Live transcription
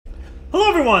Hello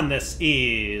everyone, this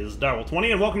is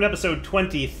Darwell20 and welcome to episode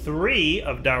 23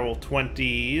 of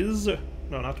Darwell20's...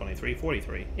 No, not 23,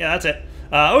 43. Yeah, that's it.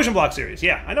 OceanBlock series.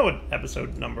 Yeah, I know what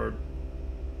episode number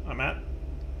I'm at.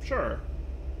 Sure.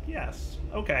 Yes.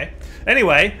 Okay.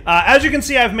 Anyway, as you can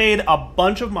see, I've made a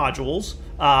bunch of modules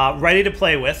ready to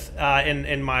play with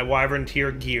in my Wyvern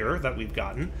tier gear that we've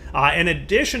gotten. In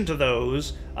addition to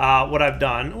those, what I've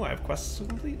done... Oh, I have quests to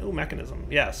complete. Oh, mechanism.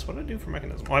 Yes. What did I do for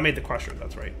mechanism? Oh, I made the crusher.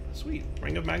 That's right. Sweet.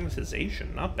 Ring of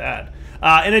magnetization. Not bad.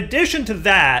 In addition to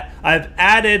that, I've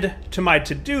added to my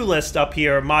to-do list up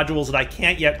here modules that I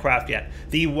can't yet craft yet.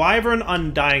 The Wyvern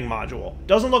Undying module.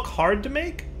 Doesn't look hard to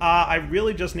make. I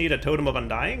really just need a Totem of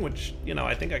Undying, which, you know,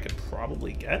 I think I could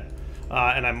probably get.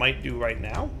 And I might do right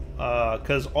now.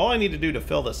 Because all I need to do to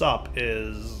fill this up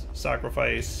is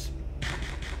sacrifice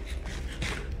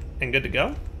and good to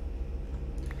go.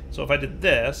 So if I did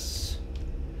this,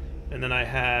 and then I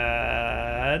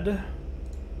had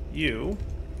you,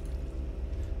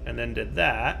 and then did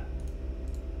that,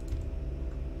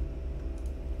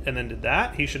 and then did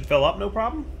that, he should fill up no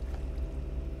problem.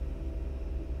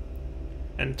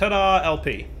 And ta-da,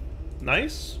 LP.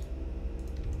 Nice.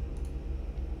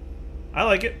 I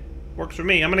like it. Works for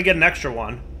me. I'm going to get an extra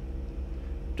one,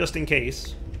 just in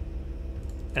case.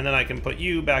 And then I can put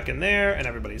you back in there, and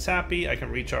everybody's happy. I can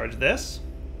recharge this.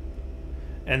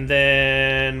 And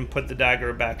then put the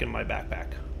dagger back in my backpack.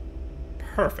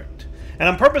 Perfect. And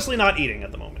I'm purposely not eating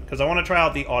at the moment, because I want to try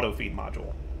out the auto-feed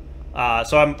module.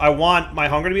 So I want my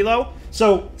hunger to be low.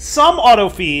 So some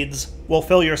auto-feeds will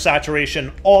fill your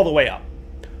saturation all the way up.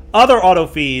 Other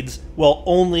auto-feeds will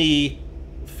only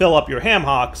fill up your ham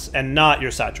hocks and not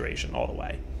your saturation all the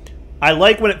way. I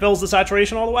like when it fills the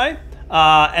saturation all the way,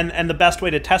 and the best way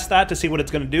to test that to see what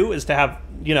it's going to do is to have,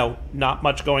 you know, not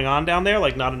much going on down there,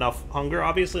 like not enough hunger,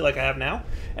 obviously, like I have now,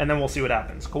 and then we'll see what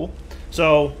happens. Cool.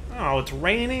 So, oh, it's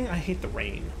raining. I hate the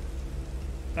rain.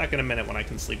 Back in a minute when I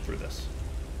can sleep through this.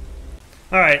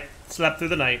 All right, slept through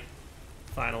the night,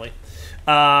 finally.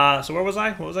 So where was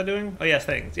I? What was I doing? Oh, yes,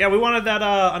 things. Yeah, we wanted that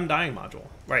Undying module.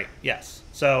 Right, yes.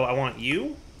 So I want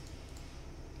you.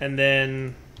 And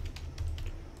then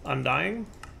Undying.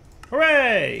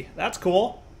 Hooray! That's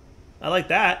cool. I like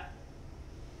that.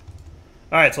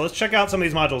 Alright, so let's check out some of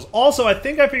these modules. Also, I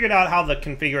think I figured out how the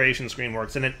configuration screen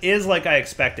works, and it is like I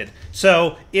expected.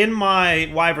 So, in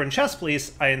my Wyvern chest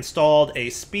piece, I installed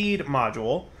a speed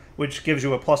module, which gives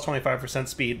you a plus 25%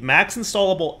 speed. Max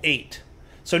installable 8.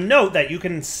 So note that you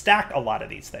can stack a lot of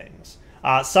these things.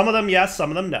 Some of them, yes, some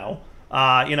of them, no.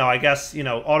 You know, I guess, you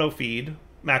know, auto feed,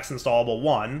 max installable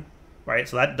 1, right?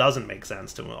 So that doesn't make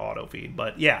sense to an auto feed,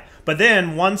 but yeah. But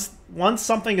then once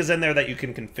something is in there that you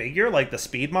can configure, like the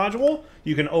speed module,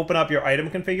 you can open up your item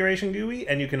configuration GUI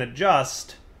and you can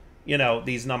adjust, you know,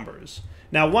 these numbers.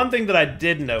 Now, one thing that I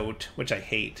did note, which I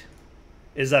hate,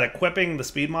 is that equipping the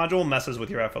speed module messes with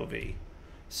your FOV.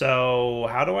 So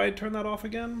how do I turn that off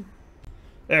again?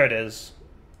 There it is.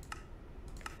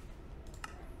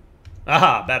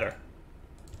 Aha, better.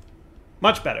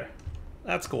 Much better.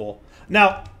 That's cool.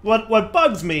 Now, what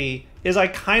bugs me is I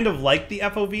kind of like the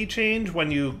FOV change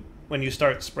when you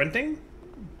start sprinting,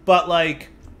 but like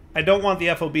I don't want the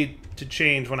FOV to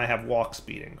change when I have walk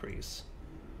speed increase.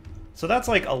 So that's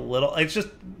like a little. It's just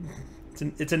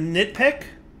it's a nitpick,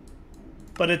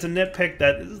 but it's a nitpick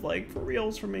that is like for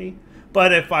reals for me.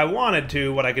 But if I wanted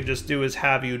to, what I could just do is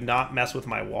have you not mess with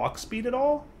my walk speed at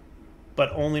all,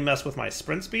 but only mess with my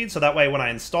sprint speed. So that way when I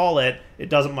install it, it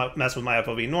doesn't mess with my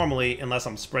FOV normally unless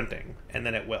I'm sprinting, and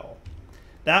then it will.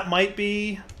 That might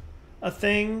be a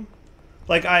thing.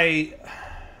 Like, I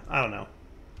don't know.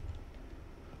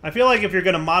 I feel like if you're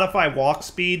going to modify walk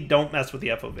speed, don't mess with the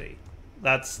FOV.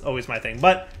 That's always my thing.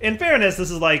 But in fairness, this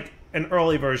is like an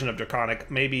early version of Draconic.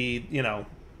 Maybe, you know,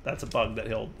 that's a bug that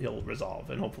he'll resolve,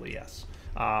 and hopefully yes.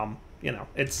 You know,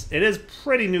 it is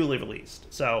pretty newly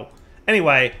released. So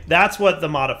anyway, that's what the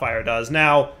modifier does.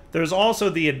 Now, there's also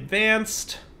the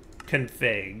advanced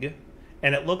config,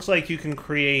 and it looks like you can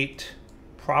create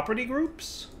property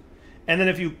groups. And then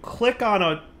if you click on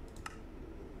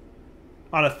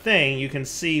a thing, you can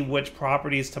see which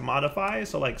properties to modify.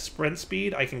 So like sprint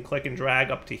speed, I can click and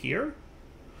drag up to here.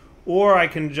 Or I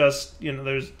can just, you know,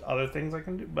 there's other things I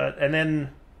can do. And then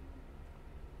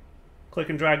click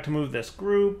and drag to move this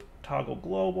group, toggle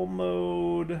global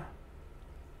mode,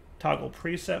 toggle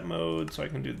preset mode, so I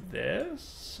can do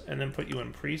this, and then put you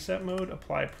in preset mode,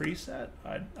 apply preset.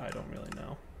 I don't really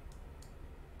know.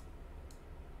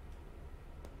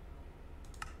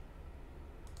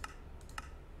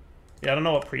 Yeah, I don't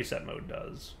know what preset mode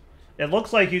does. It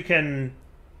looks like you can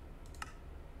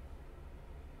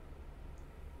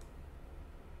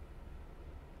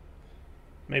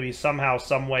Maybe somehow,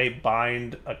 some way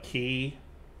bind a key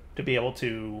to be able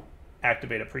to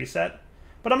activate a preset.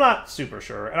 But I'm not super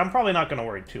sure, and I'm probably not going to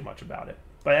worry too much about it.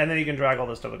 And then you can drag all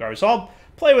this to the garbage. So I'll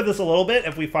play with this a little bit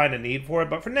if we find a need for it,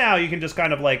 but for now you can just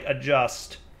kind of like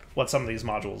adjust what some of these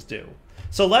modules do.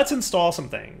 So let's install some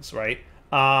things, right?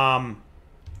 Now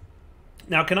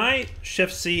can I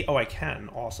Shift-C? Oh, I can.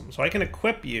 Awesome. So I can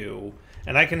equip you,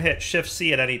 and I can hit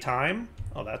Shift-C at any time.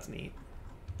 Oh, that's neat.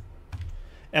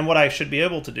 And what I should be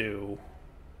able to do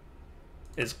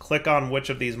is click on which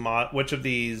of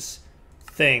these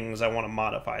things I want to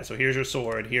modify. So here's your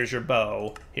sword, here's your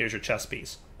bow, here's your chest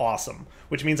piece. Awesome.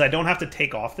 Which means I don't have to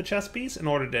take off the chest piece in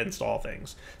order to install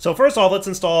things. So first off, let's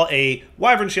install a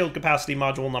Wyvern Shield Capacity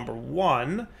Module number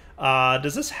 1.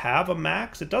 Does this have a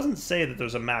max? It doesn't say that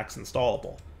there's a max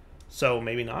installable. So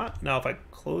maybe not. Now if I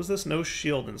close this, no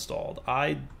shield installed.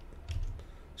 I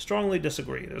strongly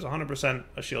disagree. There's 100%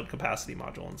 a shield capacity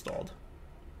module installed.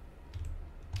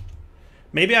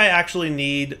 Maybe I actually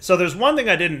need... So there's one thing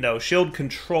I didn't know, shield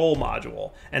control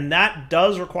module, and that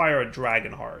does require a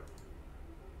dragon heart.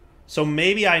 So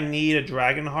maybe I need a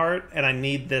dragon heart, and I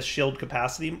need this shield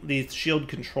capacity, the shield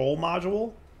control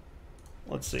module.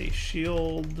 Let's see,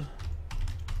 shield...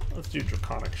 Let's do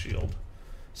draconic shield.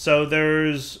 So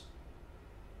there's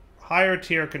higher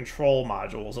tier control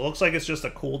modules. It looks like it's just a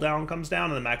cooldown comes down,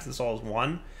 and the max install is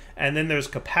 1. And then there's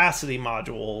capacity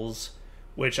modules,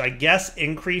 which I guess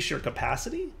increase your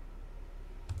capacity?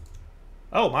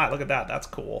 Oh my, look at that. That's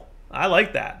cool. I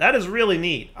like that. That is really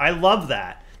neat. I love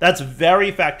that. That's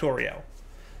very Factorio.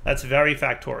 That's very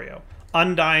Factorio.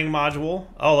 Undying module.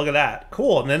 Oh, look at that.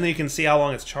 Cool. And then you can see how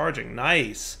long it's charging.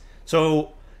 Nice.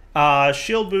 So,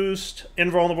 shield boost,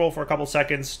 invulnerable for a couple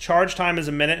seconds. Charge time is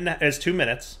 2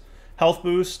 minutes. Health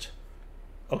boost.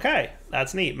 Okay,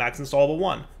 that's neat. Max installable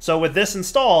 1. So with this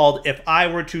installed, if I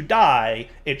were to die,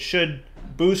 it should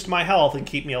boost my health and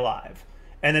keep me alive.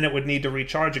 And then it would need to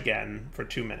recharge again for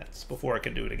 2 minutes before it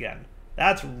can do it again.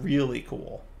 That's really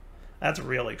cool. That's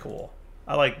really cool.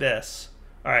 I like this.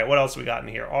 All right, what else we got in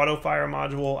here? Auto fire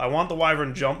module. I want the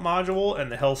Wyvern jump module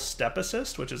and the health step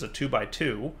assist, which is a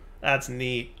 2x2. That's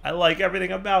neat. I like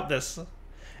everything about this.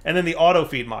 And then the auto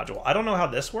feed module. I don't know how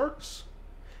this works.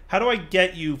 How do I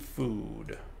get you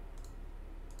food?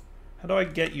 How do I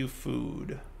get you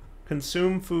food?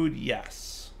 Consume food,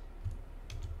 yes.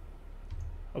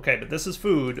 Okay, but this is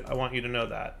food. I want you to know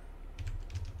that.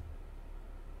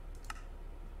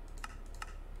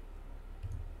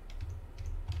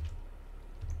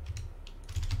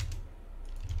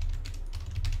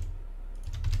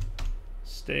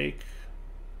 Steak.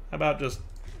 How about just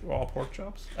raw pork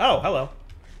chops? Oh, hello.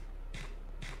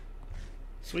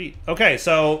 Sweet. Okay,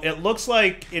 so it looks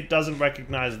like it doesn't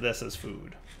recognize this as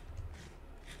food.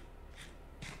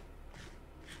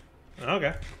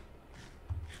 Okay.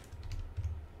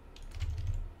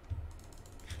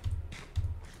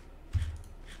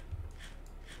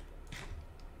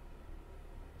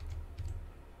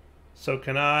 So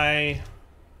can I...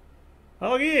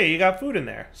 Oh yeah, you got food in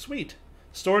there. Sweet.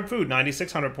 Stored food,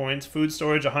 9,600 points. Food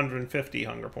storage, 150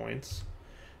 hunger points.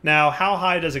 Now, how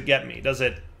high does it get me? Does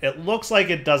it... It looks like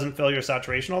it doesn't fill your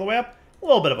saturation all the way up. A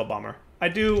little bit of a bummer. I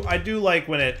do like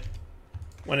when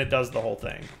it does the whole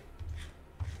thing.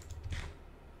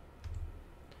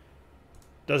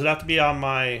 Does it have to be on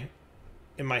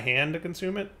in my hand to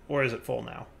consume it? Or is it full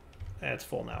now? It's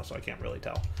full now, so I can't really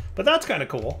tell. But that's kind of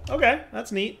cool. Okay,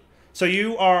 that's neat. So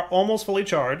you are almost fully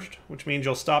charged, which means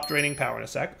you'll stop draining power in a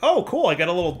sec. Oh, cool. I got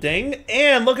a little ding.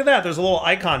 And look at that. There's a little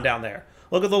icon down there.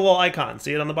 Look at the little icon.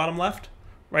 See it on the bottom left?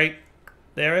 Right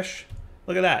there-ish.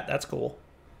 Look at that. That's cool.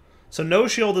 So no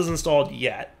shield is installed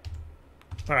yet.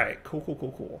 All right. Cool, cool,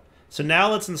 cool, cool. So now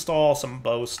let's install some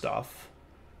bow stuff.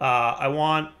 I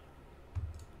want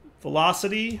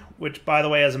velocity, which, by the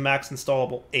way, has a max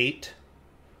installable 8.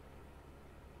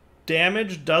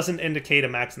 Damage doesn't indicate a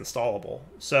max installable.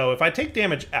 So if I take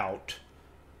damage out,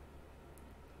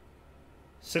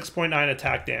 6.9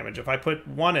 attack damage. If I put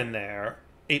 1 in there,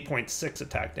 8.6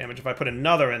 attack damage. If I put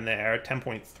another in there,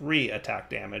 10.3 attack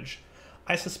damage.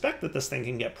 I suspect that this thing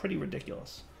can get pretty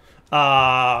ridiculous.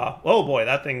 Oh boy,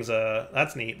 that thing's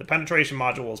that's neat. The penetration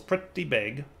module is pretty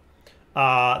big.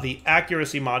 The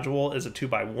accuracy module is a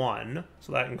 2x1,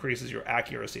 so that increases your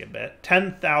accuracy a bit.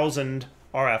 10,000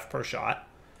 RF per shot.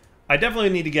 I definitely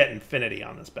need to get infinity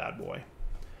on this bad boy.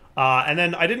 And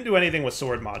then I didn't do anything with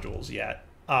sword modules yet.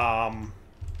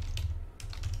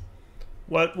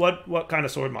 What kind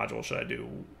of sword module should I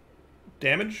do?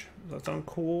 Damage? Does that sound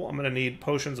cool? I'm going to need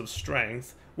potions of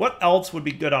strength. What else would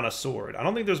be good on a sword? I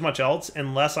don't think there's much else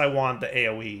unless I want the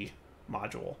AoE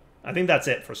module. I think that's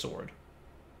it for sword.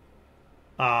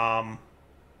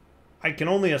 I can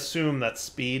only assume that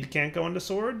speed can't go into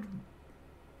sword.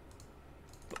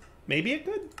 Maybe it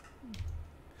could.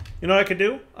 You know what I could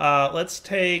do? Let's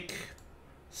take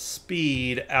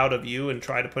speed out of you and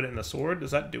try to put it in the sword.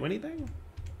 Does that do anything?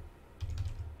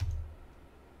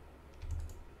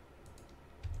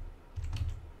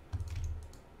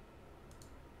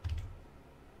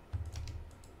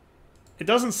 It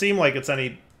doesn't seem like it's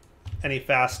any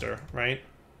faster, right?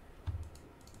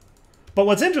 But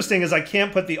what's interesting is I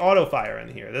can't put the auto fire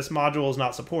in here. This module is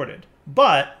not supported.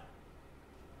 But,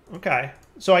 okay.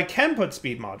 So I can put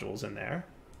speed modules in there.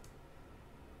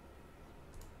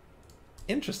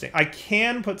 Interesting. I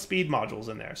can put speed modules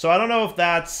in there. So I don't know if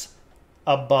that's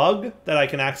a bug that I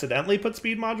can accidentally put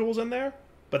speed modules in there,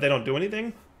 but they don't do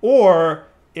anything, or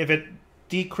if it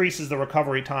decreases the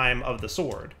recovery time of the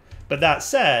sword. But that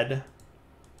said,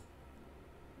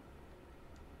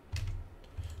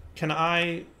 can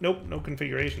I... Nope, no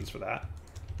configurations for that.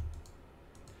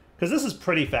 Because this is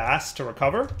pretty fast to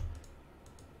recover.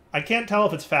 I can't tell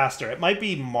if it's faster. It might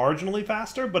be marginally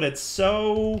faster, but it's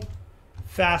so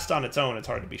fast on its own, it's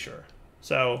hard to be sure.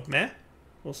 So, meh?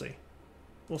 We'll see.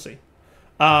 We'll see.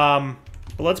 But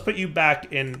let's put you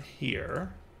back in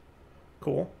here.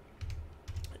 Cool.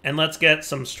 And let's get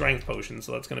some strength potions.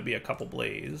 So that's going to be a couple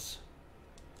blaze.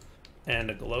 And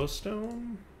a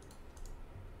glowstone.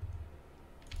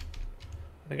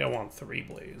 I think I want 3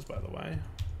 blaze, by the way.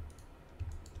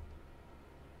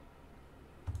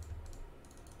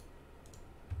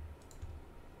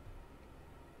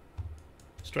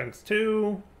 Strength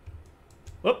 2.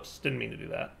 Whoops, didn't mean to do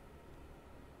that.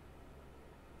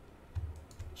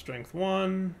 Strength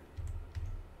 1.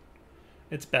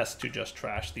 It's best to just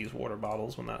trash these water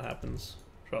bottles when that happens.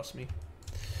 Trust me.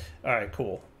 Alright,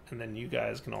 cool. And then you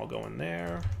guys can all go in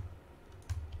there.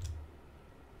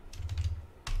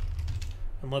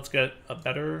 And let's get a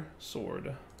better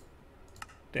sword.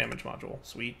 Damage module.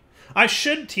 Sweet. I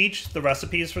should teach the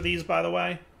recipes for these, by the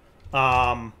way.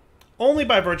 Only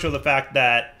by virtue of the fact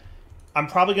that I'm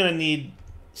probably going to need...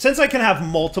 Since I can have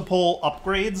multiple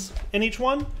upgrades in each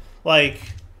one, like,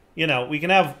 you know, we can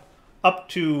have up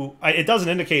to... it doesn't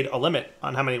indicate a limit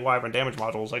on how many Wyvern damage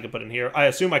modules I could put in here. I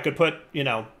assume I could put, you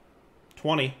know,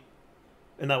 20,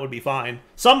 and that would be fine.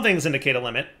 Some things indicate a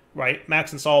limit, right?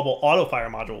 Max installable auto-fire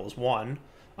module is 1.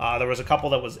 There was a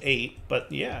couple that was 8,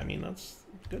 but yeah, I mean, that's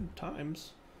good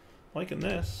times. Liking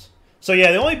this. So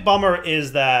yeah, the only bummer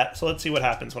is that... So let's see what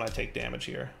happens when I take damage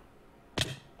here.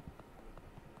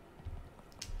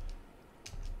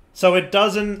 So it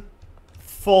doesn't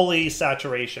fully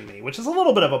saturation me, which is a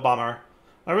little bit of a bummer.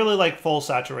 I really like full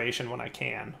saturation when I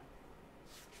can.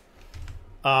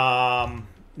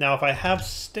 Now, if I have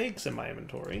stakes in my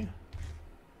inventory...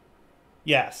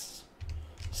 Yes.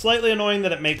 Slightly annoying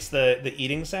that it makes the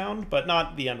eating sound, but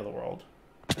not the end of the world.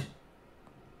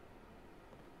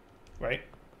 Right?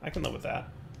 I can live with that.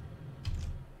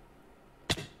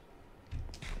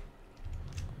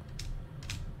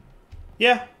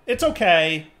 Yeah, it's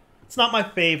okay. It's not my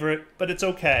favorite, but it's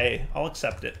okay. I'll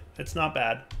accept it. It's not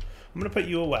bad. I'm going to put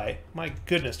you away. My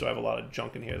goodness, do I have a lot of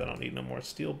junk in here that I don't need no more.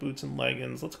 Steel boots and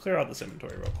leggings. Let's clear out this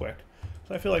inventory real quick.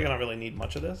 So I feel like I don't really need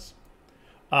much of this.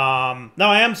 Now,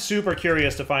 I am super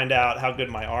curious to find out how good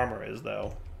my armor is,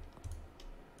 though.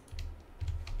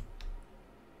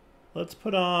 Let's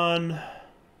put on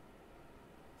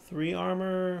 3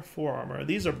 armor, 4 armor.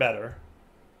 These are better.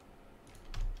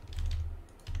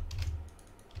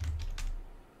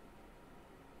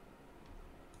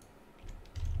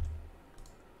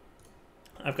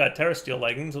 I've got Terrasteel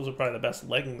leggings. Those are probably the best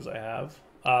leggings I have.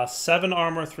 7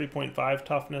 armor, 3.5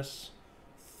 toughness.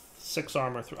 6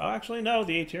 armor. Oh, actually, no.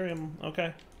 The Aetherium.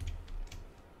 Okay.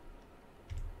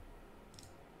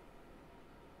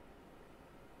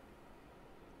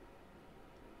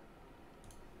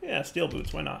 Yeah, steel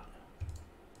boots. Why not?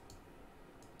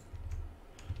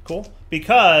 Cool.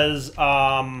 Because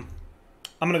I'm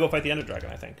going to go fight the Ender Dragon,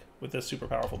 I think, with this super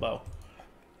powerful bow.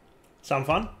 Sound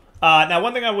fun? Now,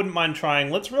 one thing I wouldn't mind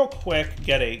trying, let's real quick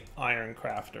get a Iron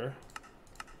Crafter.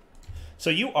 So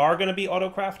you are going to be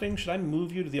auto-crafting. Should I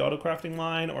move you to the auto-crafting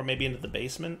line or maybe into the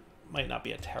basement? Might not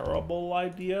be a terrible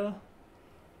idea.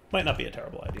 Might not be a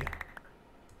terrible idea.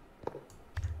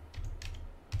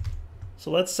 So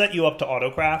let's set you up to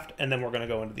auto-craft, and then we're going to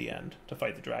go into the end to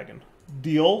fight the dragon.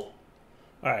 Deal?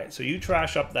 Alright, so you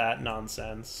trash up that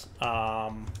nonsense.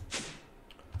 And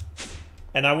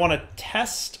I want to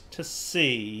test to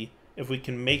see if we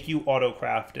can make you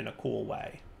auto-craft in a cool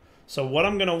way. So what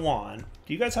I'm going to want...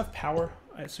 Do you guys have power?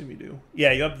 I assume you do.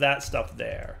 Yeah, you have that stuff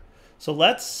there. So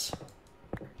let's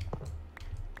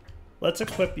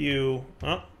equip you...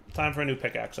 Oh, time for a new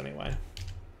pickaxe anyway.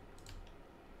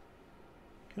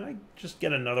 Can I just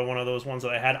get another one of those ones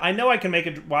that I had? I know I can make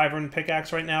a wyvern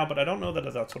pickaxe right now, but I don't know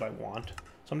that that's what I want.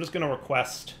 So I'm just going to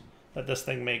request that this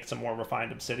thing makes a more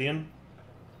refined obsidian.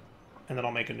 And then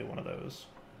I'll make a new one of those.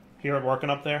 Hear it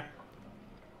working up there?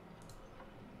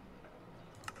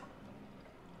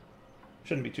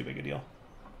 Shouldn't be too big a deal.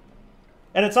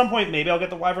 And at some point, maybe I'll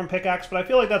get the wyvern pickaxe, but I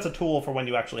feel like that's a tool for when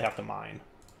you actually have to mine.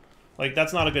 Like,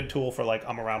 that's not a good tool for, like,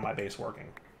 I'm around my base working.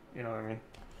 You know what I mean?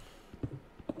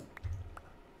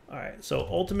 Alright, so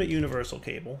ultimate universal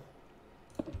cable.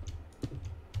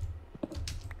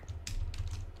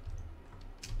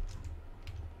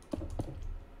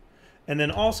 And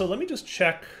then also, let me just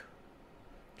check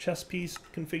chest piece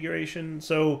configuration.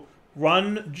 So,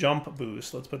 run jump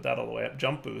boost. Let's put that all the way up.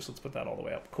 Jump boost. Let's put that all the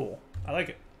way up. Cool. I like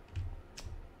it.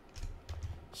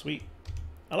 Sweet.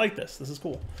 I like this. This is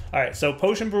cool. All right, so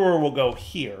Potion Brewer will go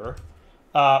here.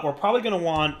 We're probably going to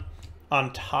want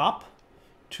on top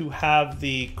to have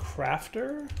the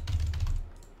crafter.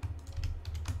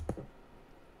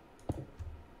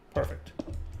 Perfect.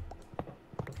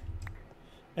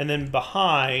 And then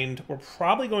behind, we're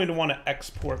probably going to want to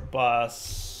export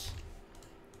bus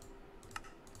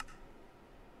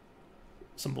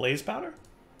some blaze powder.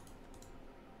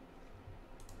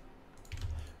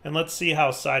 And let's see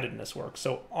how sidedness works.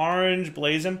 So orange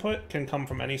blaze input can come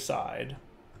from any side.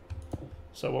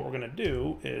 So what we're going to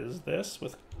do is this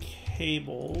with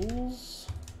cables.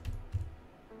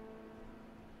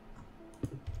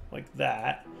 Like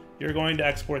that. You're going to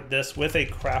export this with a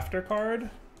crafter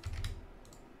card.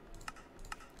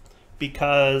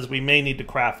 Because we may need to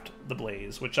craft the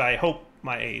blaze, which I hope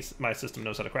my system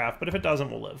knows how to craft. But if it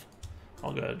doesn't, we'll live.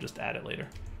 I'll go just add it later.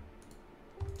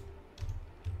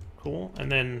 Cool,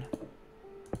 and then,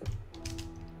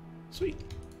 sweet.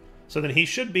 So then he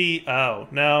should be, oh,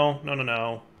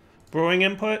 no. Brewing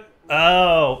input,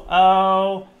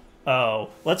 oh.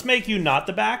 Let's make you not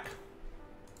the back.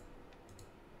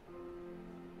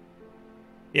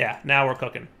 Yeah, now we're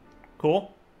cooking.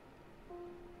 Cool.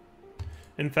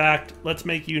 In fact, let's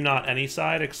make you not any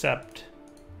side except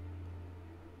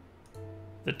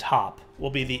the top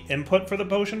will be the input for the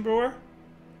potion brewer,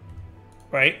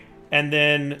 right? And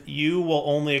then you will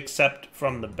only accept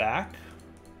from the back.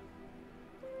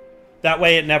 That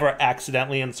way it never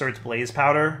accidentally inserts blaze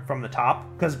powder from the top,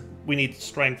 because we need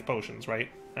strength potions, right?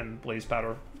 And blaze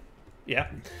powder,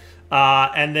 yeah.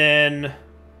 And then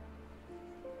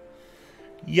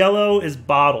yellow is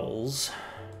bottles.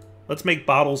 Let's make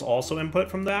bottles also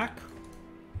input from the back.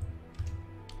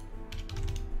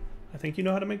 I think you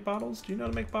know how to make bottles. Do you know how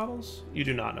to make bottles? You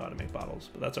do not know how to make bottles,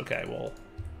 but that's okay.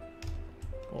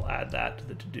 We'll add that to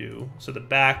the to-do. So the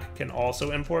back can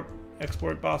also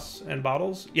export bus and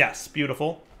bottles. Yes,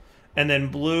 beautiful. And then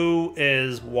blue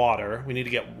is water. We need to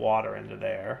get water into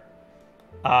there.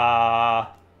 I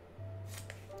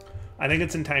think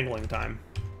it's entangling time.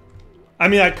 I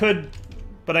mean, I could,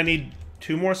 but I need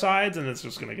 2 more sides, and it's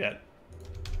just gonna get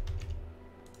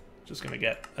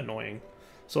annoying.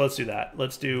 So let's do that.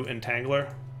 Let's do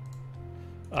entangler.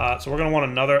 So we're gonna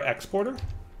want another exporter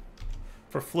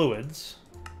for fluids.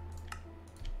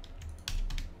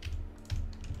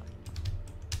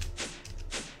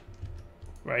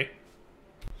 Right?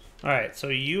 Alright, so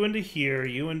you into here,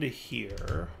 you into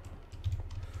here.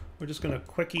 We're just going to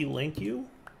quickie link you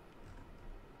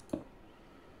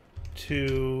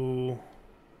to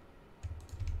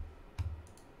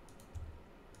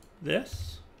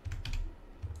this.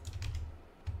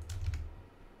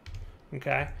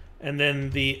 Okay, and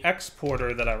then the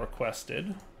exporter that I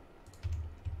requested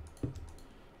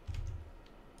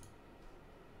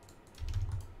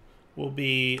will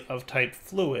be of type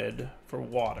fluid for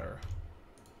water.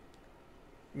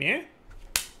 Yeah?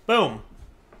 Boom.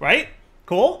 Right?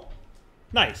 Cool?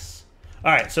 Nice.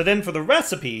 Alright, so then for the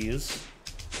recipes,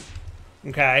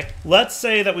 okay, let's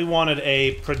say that we wanted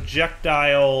a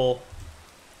projectile,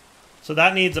 so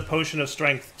that needs a potion of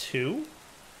strength 2.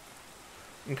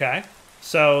 Okay,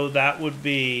 so that would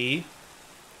be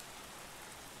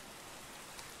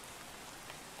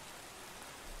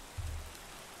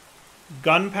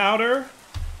gunpowder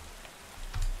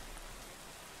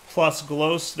plus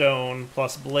glowstone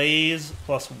plus blaze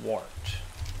plus wart.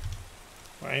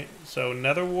 Right? So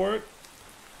nether wart,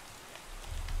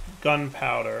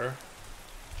 gunpowder,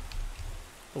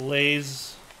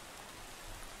 blaze,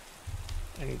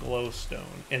 and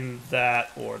glowstone in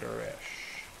that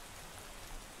order-ish.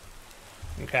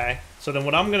 Okay? So then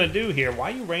what I'm going to do here,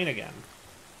 why you rain again?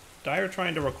 Dyer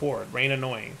trying to record. Rain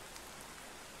annoying.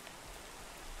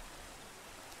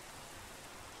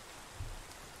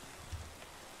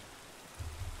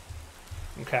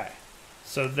 Okay,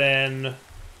 so then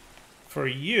for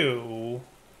you,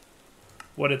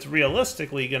 What it's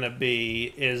realistically going to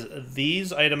be is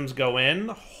these items go in,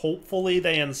 hopefully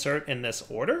they insert in this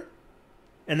order,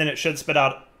 and then it should spit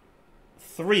out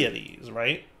 3 of these,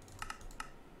 right?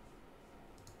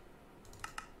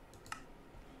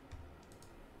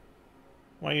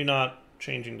 Why are you not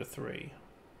changing to 3?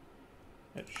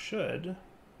 It should.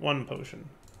 1 potion.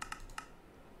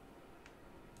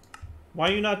 Why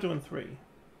are you not doing 3?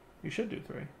 You should do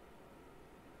 3.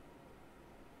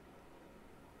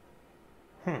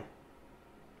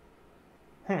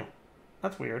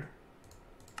 That's weird.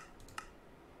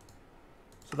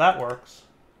 So that works.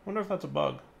 Wonder if that's a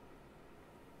bug.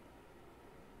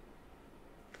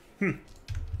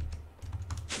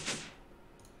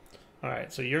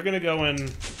 Alright, so you're going to go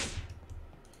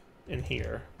in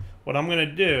here. What I'm going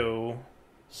to do,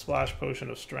 Splash Potion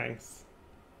of Strength.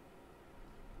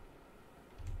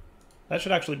 That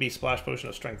should actually be Splash Potion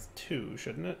of Strength 2,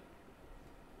 shouldn't it?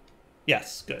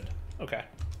 Yes, good. Okay.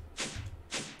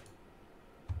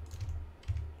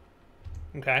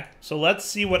 Okay, so let's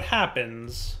see what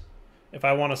happens if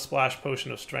I want a Splash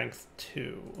Potion of Strength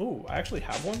 2. Ooh, I actually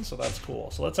have one, so that's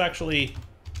cool. So let's actually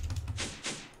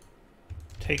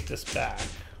take this back.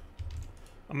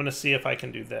 I'm going to see if I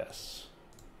can do this.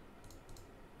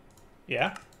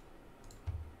 Yeah?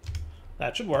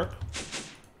 That should work.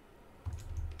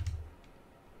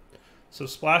 So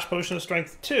Splash Potion of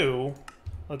Strength 2,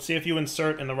 let's see if you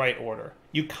insert in the right order.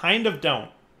 You kind of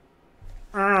don't.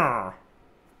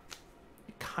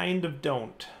 Kind of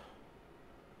don't,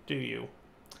 do you?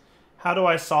 How do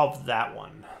I solve that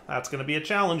one? That's going to be a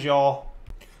challenge, y'all.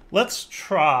 Let's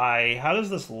try, how does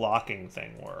this locking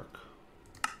thing work?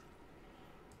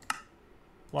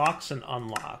 Locks and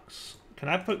unlocks. Can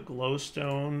I put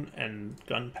glowstone and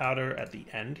gunpowder at the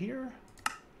end here?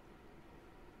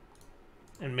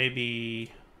 And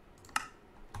maybe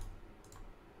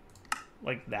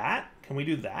like that? Can we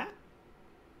do that?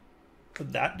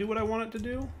 Could that do what I want it to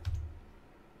do?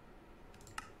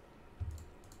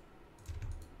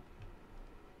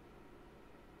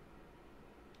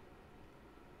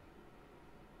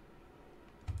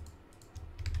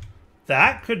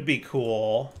 That could be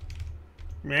cool.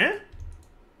 Meh?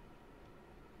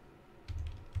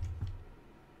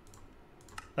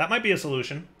 That might be a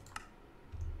solution.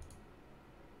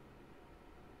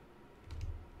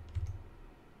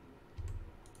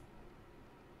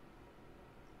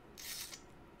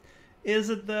 Is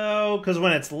it though? Because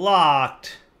when it's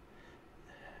locked,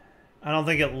 I don't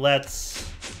think it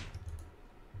lets...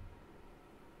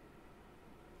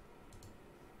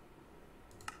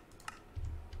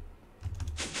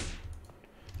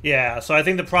 Yeah, so I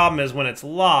think the problem is when it's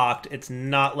locked, it's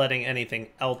not letting anything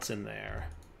else in there.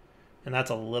 And that's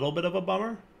a little bit of a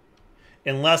bummer.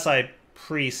 Unless I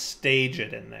pre-stage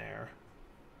it in there.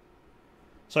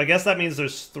 So I guess that means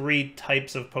there's 3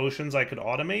 types of potions I could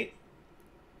automate.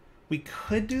 We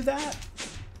could do that.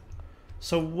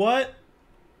 So what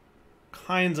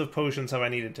kinds of potions have I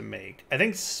needed to make? I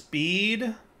think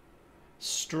speed,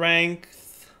 strength...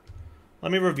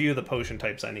 Let me review the potion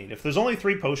types I need. If there's only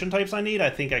 3 potion types I need,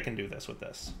 I think I can do this with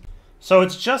this. So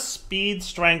it's just speed,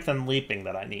 strength, and leaping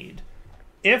that I need.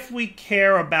 If we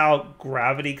care about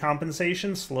gravity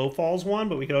compensation, slow fall's one,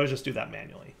 but we could always just do that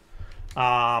manually.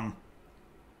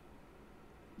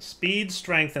 Speed,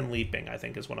 strength, and leaping, I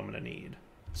think, is what I'm going to need.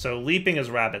 So leaping is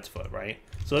rabbit's foot, right?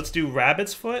 So let's do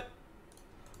rabbit's foot.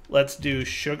 Let's do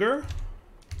sugar.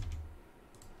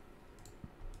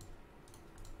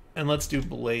 And let's do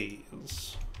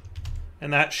blaze.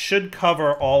 And that should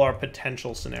cover all our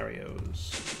potential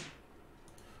scenarios.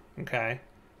 Okay.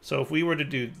 So if we were to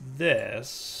do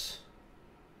this...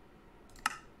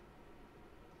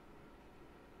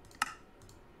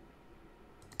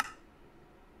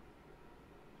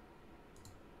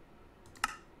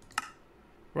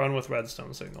 Run with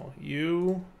redstone signal.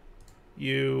 You,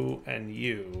 and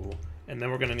you. And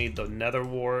then we're going to need the nether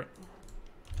wart,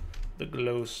 the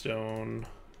glowstone,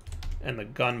 and the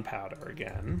gunpowder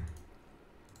again.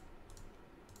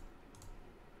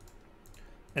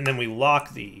 And then we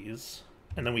lock these,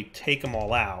 and then we take them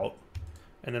all out,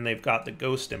 and then they've got the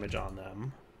ghost image on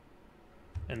them.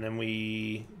 And then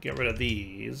we get rid of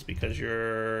these because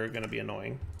you're going to be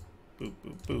annoying. Boop,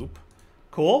 boop, boop.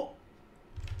 Cool.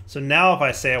 So now if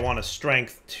I say I want a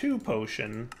strength 2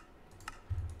 potion,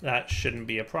 that shouldn't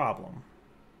be a problem.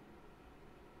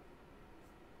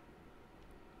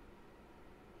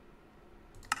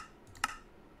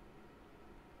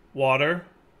 Water,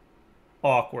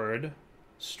 awkward,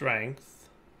 strength,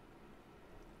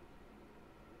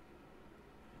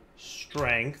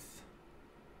 strength,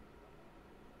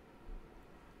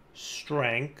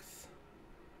 strength,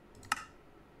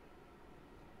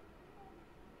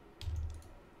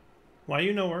 Why are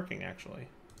you no working, actually?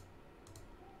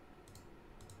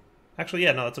 Actually,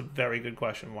 yeah, no, that's a very good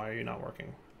question. Why are you not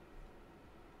working?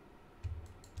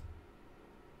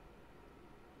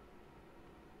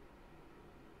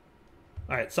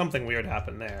 Alright, something weird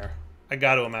happened there. I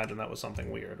gotta imagine that was something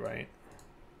weird, right?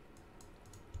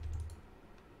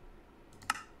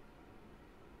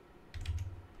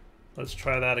 Let's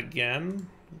try that again.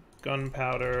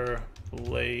 Gunpowder,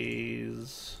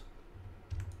 blaze.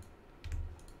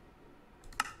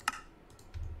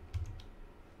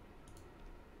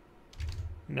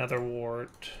 Netherwort.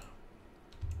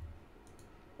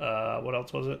 What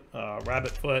else was it?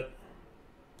 Rabbit foot.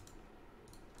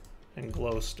 And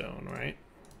glowstone, right?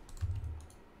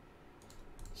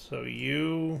 So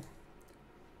you...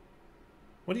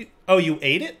 What do you... Oh, you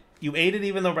ate it? You ate it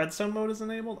even though redstone mode is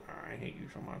enabled? Oh, I hate you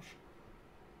so much.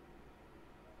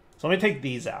 So let me take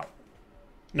these out.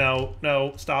 No,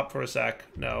 no, stop for a sec.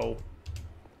 No.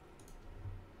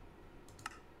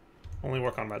 Only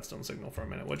work on redstone signal for a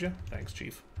minute, would you? Thanks,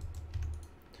 Chief.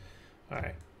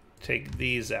 Alright. Take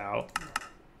these out.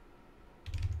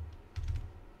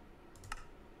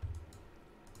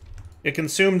 It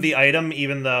consumed the item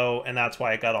even though, and that's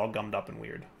why it got all gummed up and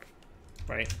weird.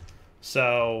 Right?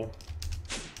 So...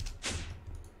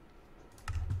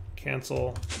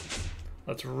 Cancel.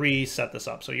 Let's reset this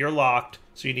up. So you're locked.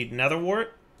 So you need Netherwort.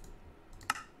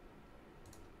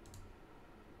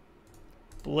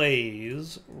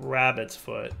 Blaze, Rabbit's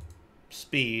Foot,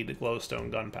 Speed,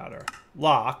 Glowstone, Gunpowder.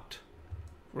 Locked.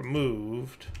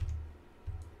 Removed.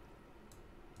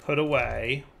 Put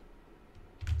away.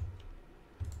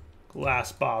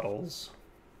 Glass bottles.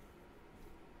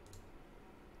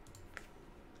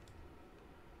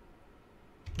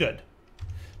 Good.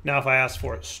 Now if I ask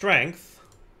for strength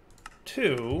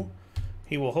 2,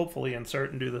 he will hopefully insert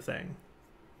and do the thing.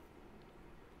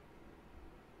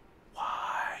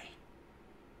 Why?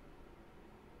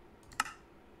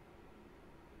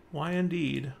 Why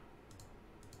indeed?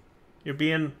 You're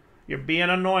being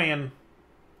annoying.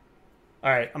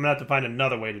 Alright, I'm gonna have to find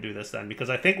another way to do this then, because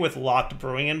I think with locked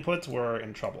brewing inputs we're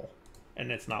in trouble. And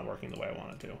it's not working the way I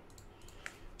want it to.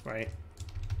 Right?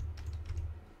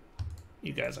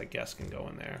 You guys, I guess, can go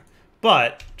in there.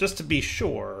 But, just to be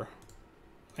sure,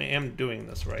 I am doing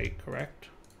this right, correct?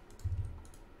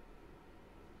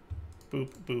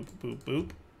 Boop, boop, boop, boop.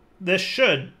 This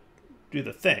should do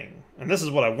the thing. And this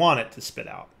is what I want it to spit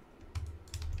out.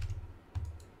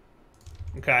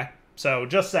 Okay? So,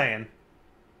 just saying.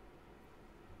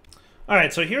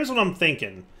 Alright, so here's what I'm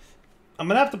thinking. I'm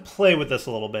going to have to play with this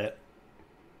a little bit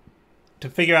to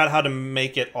figure out how to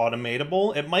make it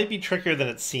automatable. It might be trickier than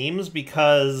it seems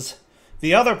because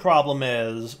the other problem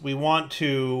is we want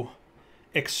to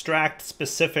extract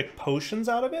specific potions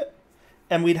out of it,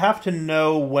 and we'd have to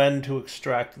know when to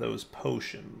extract those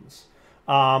potions.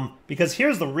 Because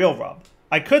here's the real rub.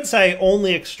 I could say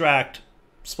only extract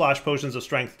splash potions of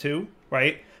strength 2,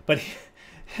 right? But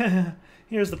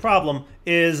here's the problem,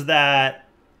 is that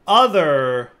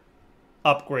other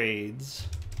upgrades,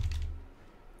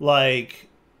 like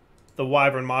the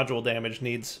Wyvern module damage,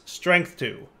 needs strength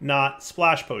 2, not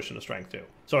splash potion of strength 2.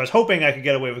 So I was hoping I could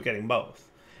get away with getting both.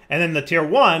 And then the tier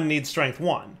 1 needs strength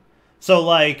 1. So,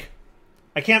 like,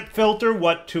 I can't filter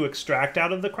what to extract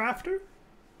out of the crafter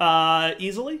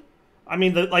easily. I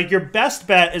mean, like, your best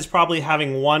bet is probably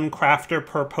having 1 crafter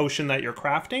per potion that you're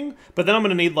crafting, but then I'm going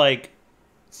to need, like,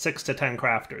 6 to 10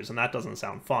 crafters, and that doesn't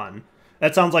sound fun.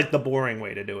 That sounds like the boring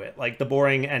way to do it. Like, the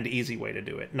boring and easy way to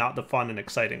do it, not the fun and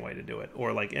exciting way to do it,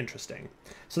 or, like, interesting.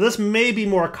 So this may be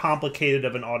more complicated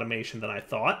of an automation than I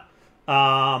thought.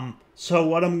 So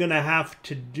what I'm going to have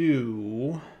to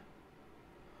do,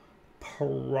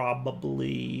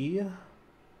 probably,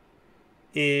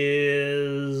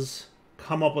 is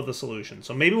come up with a solution.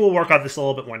 So maybe we'll work on this a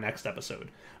little bit more next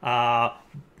episode.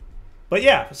 But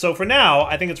yeah, so for now,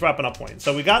 I think it's wrapping up point.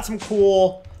 So we got some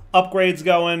cool upgrades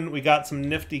going. We got some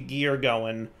nifty gear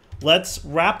going. Let's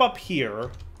wrap up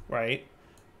here, right?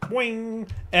 Boing!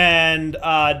 And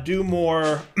do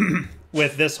more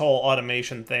with this whole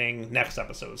automation thing next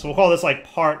episode. So we'll call this like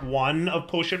part 1 of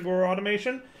potion brewer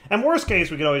automation. And worst case,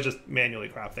 we could always just manually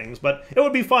craft things, but it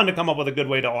would be fun to come up with a good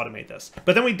way to automate this.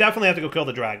 But then we definitely have to go kill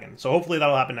the dragon, so hopefully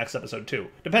that'll happen next episode too,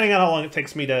 depending on how long it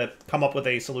takes me to come up with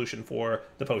a solution for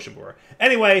the potion brewer.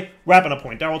 Anyway, wrapping up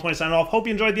point. Darryl20 signing off. Hope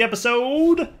you enjoyed the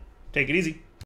episode. Take it easy.